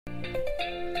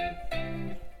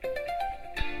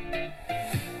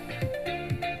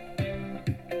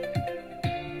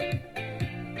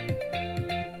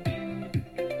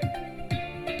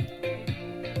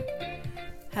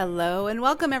Hello and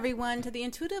welcome everyone to the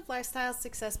Intuitive Lifestyle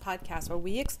Success Podcast, where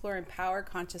we explore empowered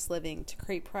conscious living to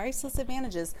create priceless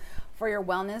advantages for your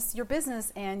wellness, your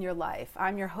business, and your life.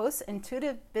 I'm your host,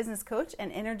 intuitive business coach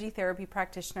and energy therapy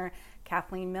practitioner,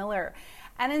 Kathleen Miller.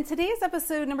 And in today's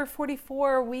episode number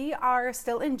 44, we are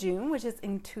still in June, which is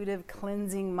Intuitive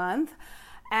Cleansing Month.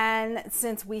 And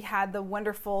since we had the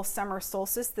wonderful summer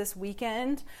solstice this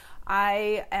weekend,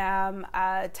 I am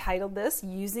titled this,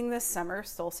 Using the Summer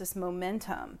Solstice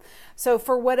Momentum. So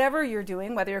for whatever you're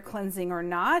doing, whether you're cleansing or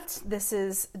not, this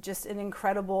is just an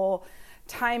incredible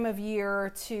time of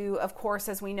year to, of course,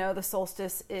 as we know, the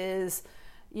solstice is,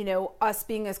 us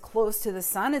being as close to the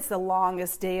sun. It's the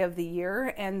longest day of the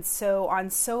year. And so on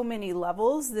so many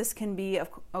levels, this can be a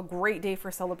great day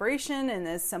for celebration and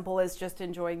as simple as just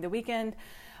enjoying the weekend,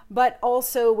 but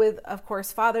also with, of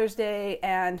course, Father's Day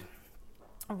and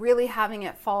really having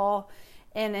it fall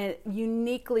in a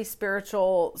uniquely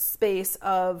spiritual space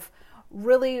of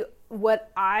really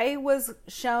what I was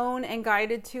shown and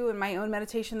guided to in my own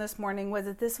meditation this morning was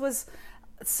that this was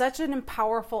such an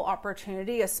powerful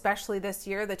opportunity, especially this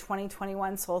year, the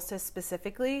 2021 solstice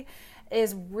specifically,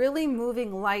 is really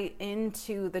moving light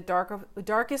into the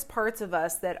darkest parts of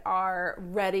us that are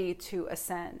ready to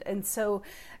ascend. And so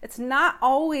it's not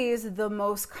always the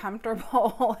most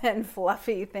comfortable and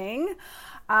fluffy thing.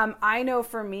 I know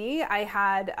for me, I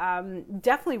had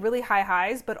definitely really high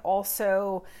highs, but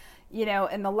also,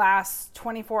 in the last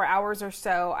 24 hours or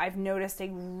so, I've noticed a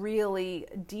really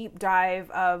deep dive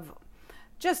of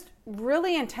just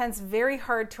really intense, very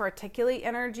hard to articulate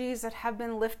energies that have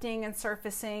been lifting and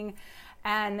surfacing.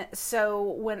 And so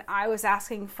when I was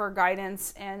asking for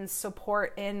guidance and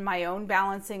support in my own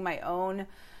balancing, my own,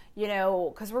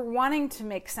 because we're wanting to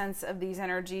make sense of these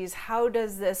energies, how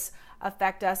does this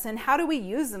affect us and how do we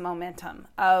use the momentum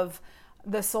of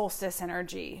the solstice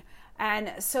energy?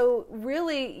 And so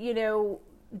really,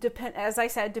 as I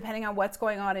said, depending on what's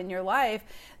going on in your life,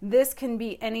 this can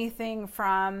be anything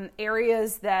from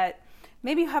areas that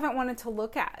maybe you haven't wanted to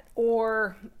look at,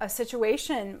 or a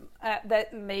situation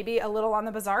that maybe a little on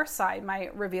the bizarre side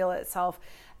might reveal itself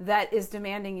that is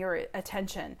demanding your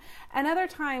attention. And other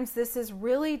times this is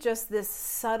really just this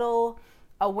subtle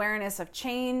awareness of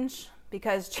change,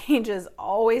 because change is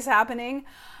always happening.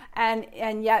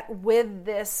 And yet with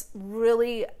this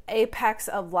really apex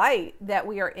of light that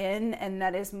we are in and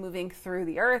that is moving through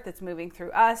the earth, it's moving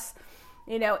through us,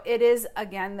 it is,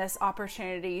 again, this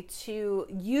opportunity to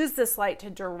use this light, to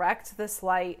direct this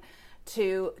light,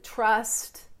 to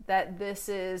trust that this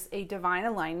is a divine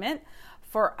alignment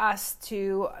for us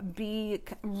to be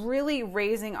really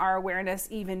raising our awareness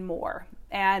even more.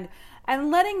 And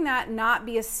letting that not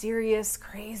be a serious,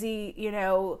 crazy,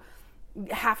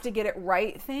 have to get it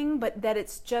right thing, but that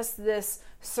it's just this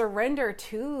surrender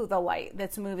to the light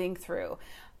that's moving through.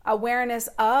 Awareness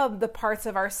of the parts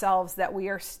of ourselves that we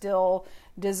are still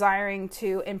desiring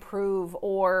to improve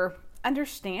or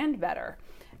understand better.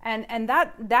 And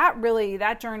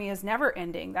that journey is never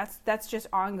ending. That's just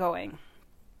ongoing.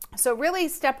 So really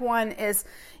step one is,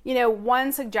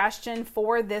 one suggestion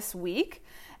for this week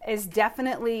is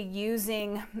definitely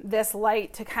using this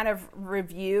light to kind of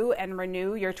review and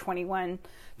renew your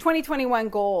 2021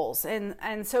 goals.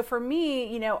 And so for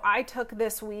me, I took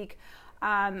this week,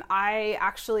 I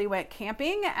actually went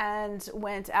camping and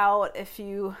went out.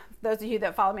 Those of you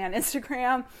that follow me on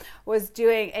Instagram, was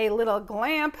doing a little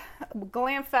glam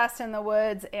fest in the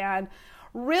woods, and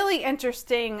really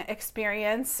interesting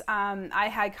experience. I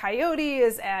had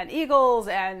coyotes and eagles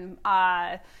and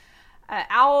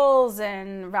owls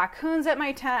and raccoons at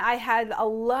my tent. I had a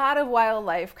lot of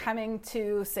wildlife coming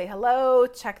to say hello,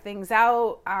 check things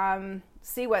out,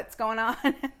 see what's going on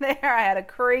there. I had a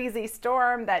crazy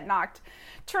storm that knocked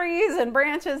trees and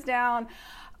branches down.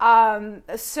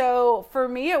 So for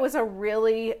me, it was a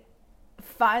really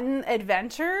fun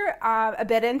adventure, a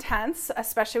bit intense,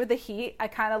 especially with the heat. I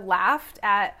kind of laughed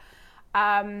at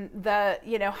the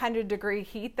 100-degree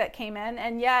heat that came in,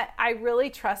 and yet I really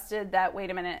trusted that,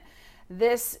 wait a minute,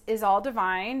 this is all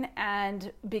divine.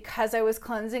 And because I was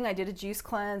cleansing, I did a juice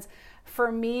cleanse.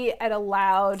 For me, it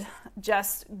allowed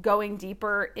just going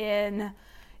deeper in,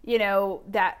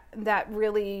 that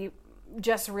really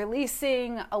just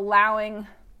releasing, allowing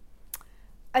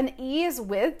an ease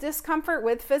with discomfort,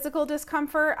 with physical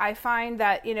discomfort. I find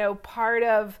that, part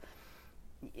of,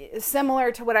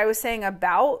 similar to what I was saying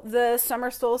about the summer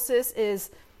solstice,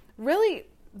 is really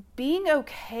being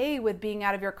okay with being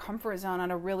out of your comfort zone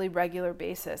on a really regular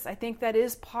basis. I think that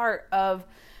is part of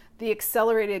the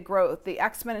accelerated growth, the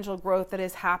exponential growth that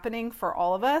is happening for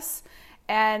all of us,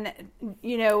 and,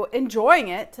 enjoying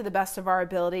it to the best of our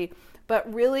ability,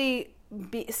 but really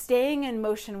staying in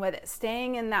motion with it,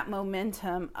 staying in that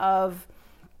momentum of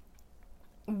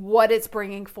what it's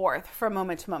bringing forth from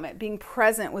moment to moment, being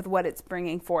present with what it's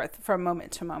bringing forth from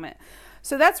moment to moment.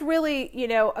 So that's really,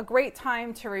 a great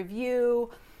time to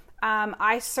review.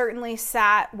 I certainly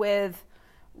sat with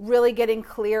really getting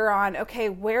clear on, okay,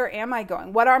 where am I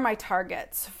going? What are my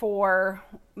targets for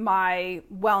my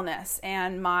wellness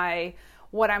and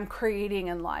what I'm creating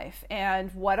in life and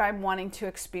what I'm wanting to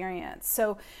experience?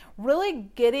 So really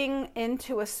getting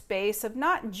into a space of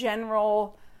not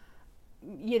general,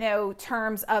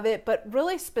 terms of it, but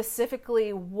really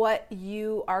specifically what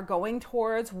you are going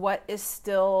towards, what is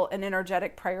still an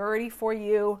energetic priority for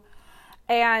you,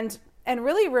 and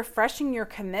really refreshing your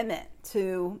commitment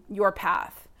to your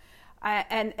path.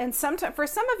 And sometimes for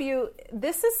some of you,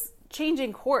 this is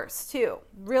changing course too,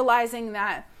 realizing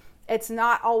that it's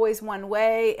not always one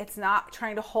way. It's not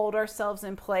trying to hold ourselves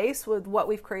in place with what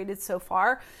we've created so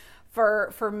far.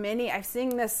 For many, I've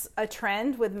seen a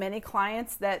trend with many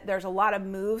clients that there's a lot of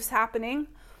moves happening.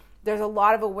 There's a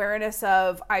lot of awareness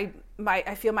of I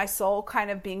feel my soul kind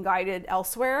of being guided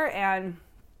elsewhere,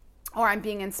 or I'm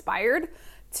being inspired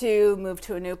to move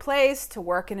to a new place, to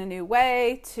work in a new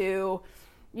way, to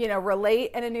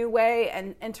relate in a new way,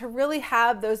 and to really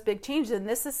have those big changes. And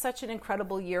this is such an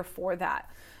incredible year for that.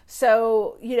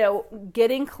 So,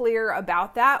 getting clear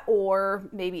about that, or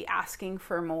maybe asking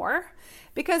for more,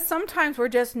 because sometimes we're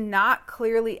just not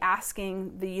clearly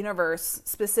asking the universe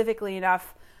specifically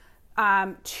enough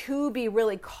to be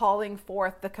really calling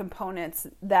forth the components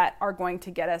that are going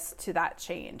to get us to that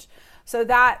change. So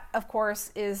that, of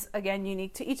course, is, again,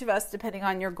 unique to each of us depending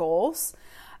on your goals.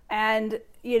 And,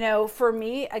 for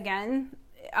me, again,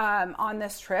 on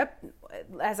this trip,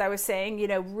 as I was saying,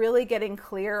 really getting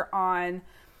clear on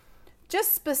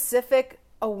just specific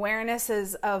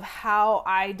awarenesses of how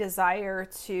I desire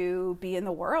to be in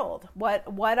the world.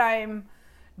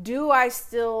 Do I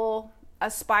still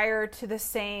aspire to the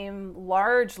same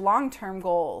large long-term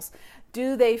goals?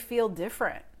 Do they feel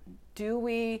different? Do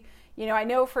we, I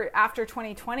know after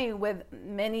 2020 with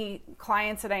many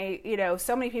clients and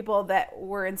so many people that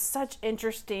were in such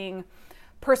interesting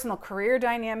personal career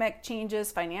dynamic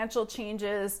changes, financial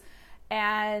changes,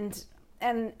 and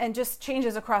just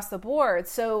changes across the board.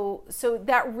 So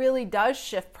that really does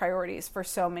shift priorities for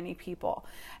so many people,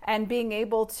 and being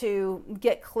able to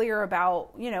get clear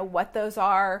about, what those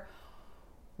are,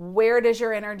 where does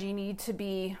your energy need to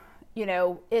be,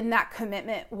 in that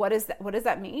commitment, what does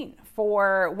that mean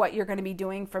for what you're going to be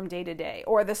doing from day to day,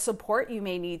 or the support you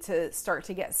may need to start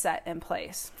to get set in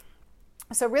place.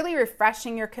 So really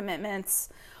refreshing your commitments,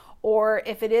 or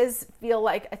if it is feel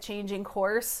like a changing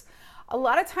course. A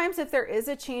lot of times if there is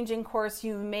a changing course,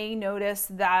 you may notice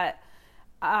that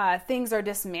things are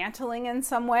dismantling in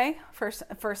some way.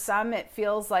 For some, it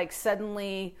feels like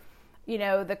suddenly,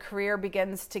 the career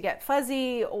begins to get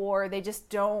fuzzy, or they just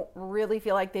don't really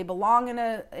feel like they belong in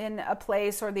a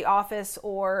place, or the office,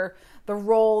 or the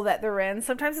role that they're in.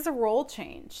 Sometimes it's a role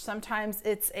change. Sometimes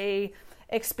it's a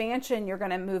expansion you're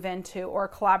going to move into, or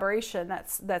collaboration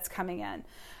that's coming in.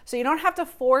 So you don't have to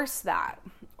force that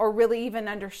or really even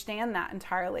understand that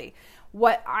entirely.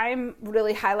 What I'm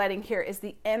really highlighting here is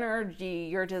the energy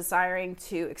you're desiring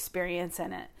to experience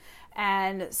in it.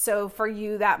 And so for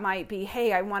you, that might be,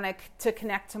 hey, I want to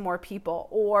connect to more people,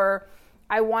 or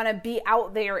I want to be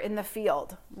out there in the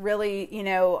field. Really,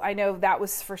 I know that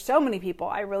was for so many people.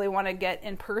 I really want to get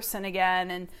in person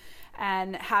again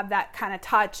and have that kind of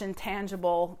touch and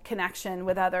tangible connection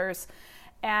with others,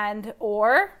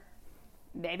 or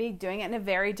maybe doing it in a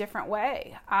very different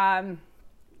way. I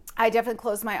definitely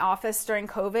closed my office during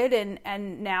COVID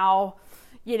and now,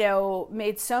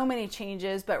 made so many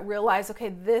changes, but realized, okay,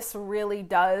 this really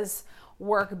does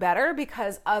work better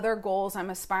because other goals I'm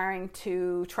aspiring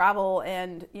to travel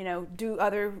and, do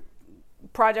other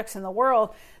projects in the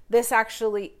world. This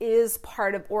actually is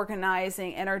part of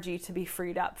organizing energy to be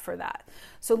freed up for that.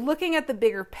 So looking at the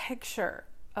bigger picture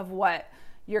of what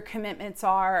your commitments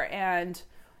are and,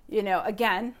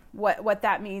 again, what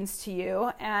that means to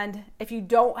you. And if you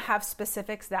don't have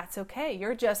specifics, that's okay.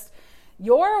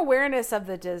 Your awareness of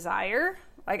the desire,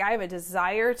 like I have a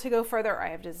desire to go further, or I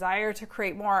have a desire to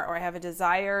create more, or I have a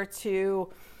desire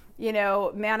to,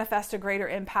 manifest a greater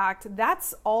impact.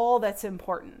 That's all that's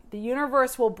important. The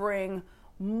universe will bring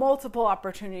multiple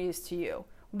opportunities to you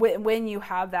when you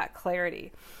have that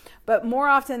clarity. But more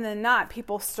often than not,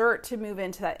 people start to move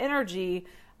into that energy,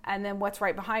 and then what's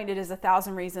right behind it is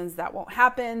 1,000 reasons that won't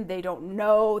happen. They don't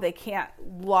know. They can't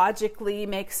logically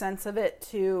make sense of it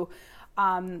to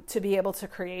to be able to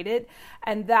create it.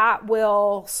 And that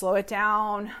will slow it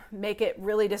down, make it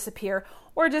really disappear,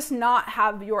 or just not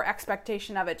have your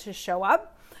expectation of it to show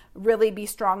up really be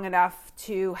strong enough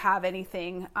to have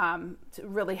anything to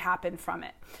really happen from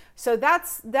it. So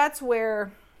that's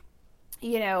where,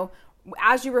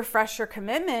 as you refresh your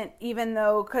commitment, even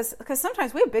though, because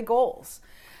sometimes we have big goals,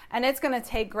 and it's going to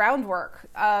take groundwork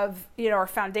of, or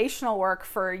foundational work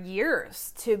for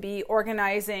years to be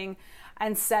organizing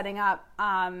and setting up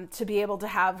to be able to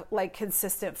have like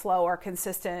consistent flow or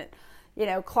consistent,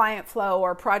 client flow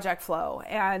or project flow.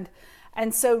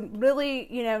 And so really,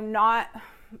 not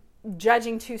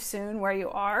judging too soon where you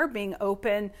are, being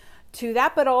open to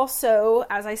that, but also,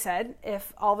 as I said,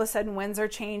 if all of a sudden winds are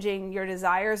changing, your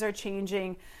desires are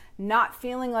changing, not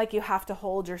feeling like you have to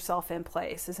hold yourself in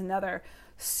place is another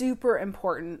super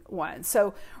important one.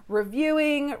 So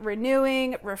reviewing,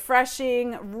 renewing,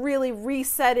 refreshing, really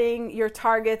resetting your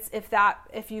targets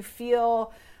if you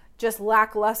feel just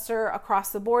lackluster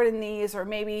across the board in these, or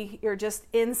maybe you're just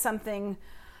in something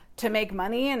to make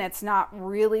money and it's not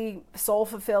really soul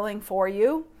fulfilling for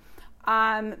you.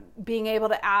 Being able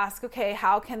to ask, okay,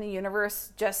 how can the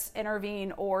universe just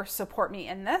intervene or support me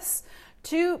in this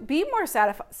to be more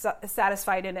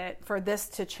satisfied in it for this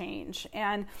to change?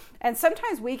 And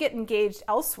sometimes we get engaged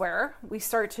elsewhere. We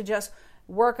start to just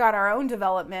work on our own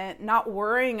development, not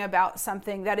worrying about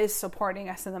something that is supporting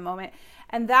us in the moment.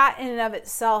 And that in and of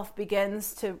itself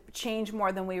begins to change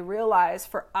more than we realize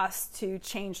for us to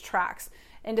change tracks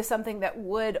into something that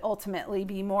would ultimately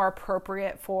be more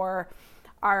appropriate for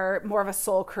our more of a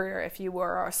soul career, if you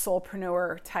were, or a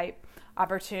soulpreneur type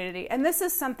opportunity. And this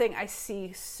is something I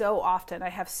see so often. I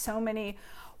have so many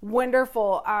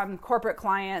wonderful corporate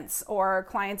clients or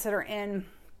clients that are in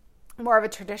more of a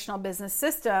traditional business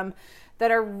system that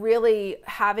are really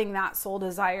having that soul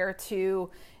desire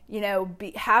to,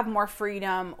 have more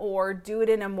freedom or do it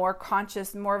in a more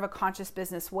of a conscious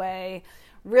business way,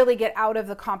 really get out of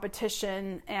the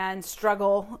competition and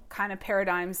struggle kind of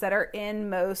paradigms that are in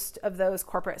most of those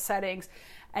corporate settings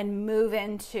and move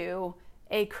into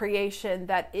a creation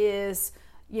that is,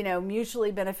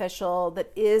 mutually beneficial, that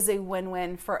is a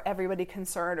win-win for everybody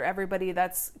concerned or everybody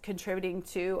that's contributing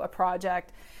to a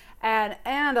project, and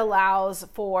allows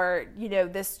for,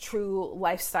 this true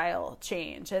lifestyle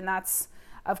change. And that's,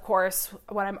 of course,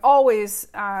 what I'm always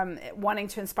wanting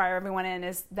to inspire everyone in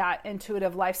is that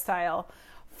intuitive lifestyle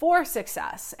for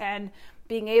success, and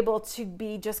being able to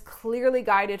be just clearly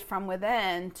guided from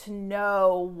within to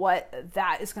know what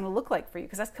that is going to look like for you,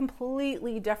 because that's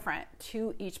completely different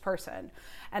to each person.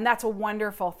 And that's a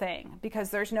wonderful thing,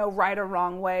 because there's no right or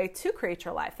wrong way to create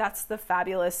your life. That's the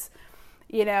fabulous,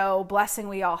 blessing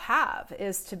we all have,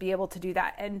 is to be able to do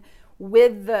that. And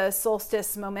with the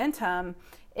solstice momentum,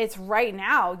 it's right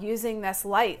now using this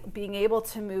light, being able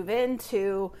to move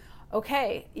into,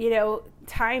 okay,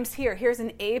 time's here. Here's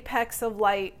an apex of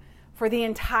light for the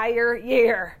entire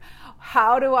year.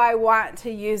 How do I want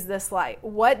to use this light?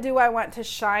 What do I want to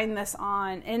shine this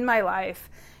on in my life,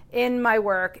 in my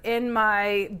work, in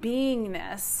my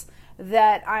beingness,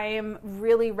 that I am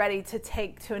really ready to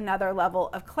take to another level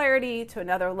of clarity, to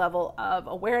another level of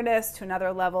awareness, to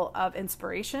another level of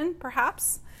inspiration,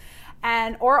 perhaps,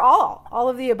 or all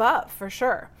of the above, for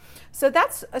sure. So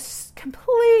that's a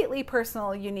completely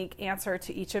personal, unique answer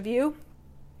to each of you,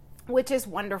 which is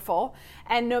wonderful.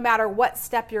 And no matter what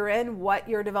step you're in, what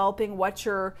you're developing, what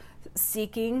you're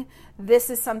seeking, this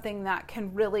is something that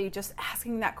can really, just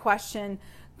asking that question,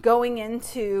 going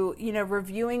into,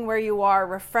 reviewing where you are,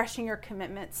 refreshing your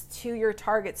commitments to your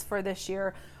targets for this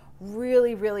year,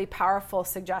 really, really powerful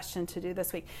suggestion to do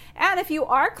this week. And if you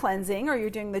are cleansing or you're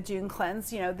doing the June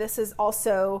cleanse, this is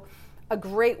also a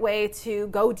great way to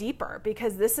go deeper,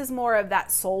 because this is more of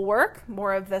that soul work,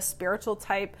 more of the spiritual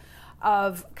type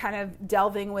of kind of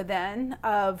delving within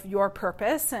of your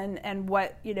purpose and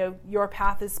what, your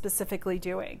path is specifically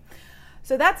doing.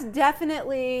 So that's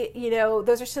definitely,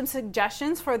 those are some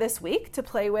suggestions for this week to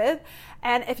play with.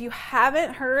 And if you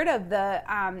haven't heard of the,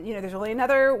 there's only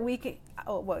another week.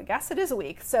 Oh, well, I guess it is a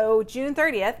week. So June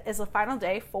 30th is the final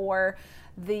day for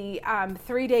the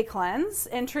 3-day cleanse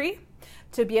entry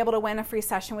to be able to win a free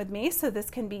session with me. So this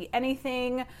can be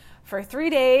anything for 3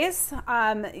 days.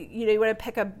 You want to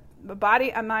pick a body,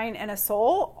 a mind, and a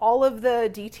soul. All of the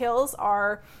details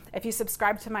are, if you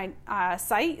subscribe to my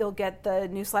site, you'll get the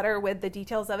newsletter with the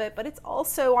details of it, but it's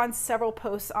also on several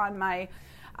posts on my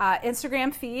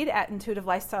Instagram feed at Intuitive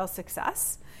Lifestyle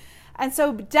Success. And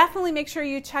so definitely make sure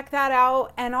you check that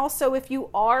out. And also, if you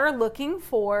are looking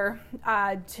for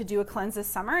to do a cleanse this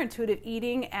summer, Intuitive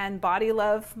Eating and Body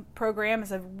Love program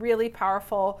is a really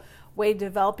powerful way to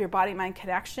develop your body-mind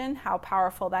connection, how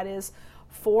powerful that is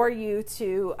for you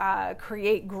to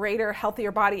create greater,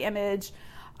 healthier body image,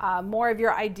 more of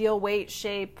your ideal weight,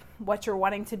 shape, what you're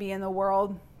wanting to be in the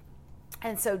world.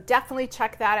 And so definitely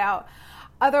check that out.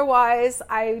 Otherwise,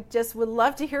 I just would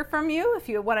love to hear from you. If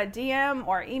you want to DM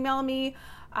or email me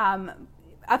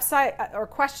upside or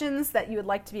questions that you would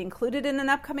like to be included in an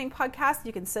upcoming podcast,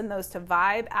 you can send those to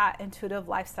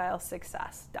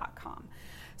vibe@intuitivelifestylesuccess.com.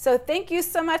 So thank you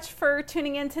so much for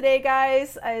tuning in today,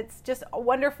 guys. It's just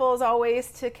wonderful as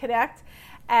always to connect.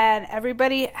 And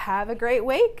everybody have a great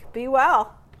week. Be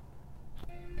well.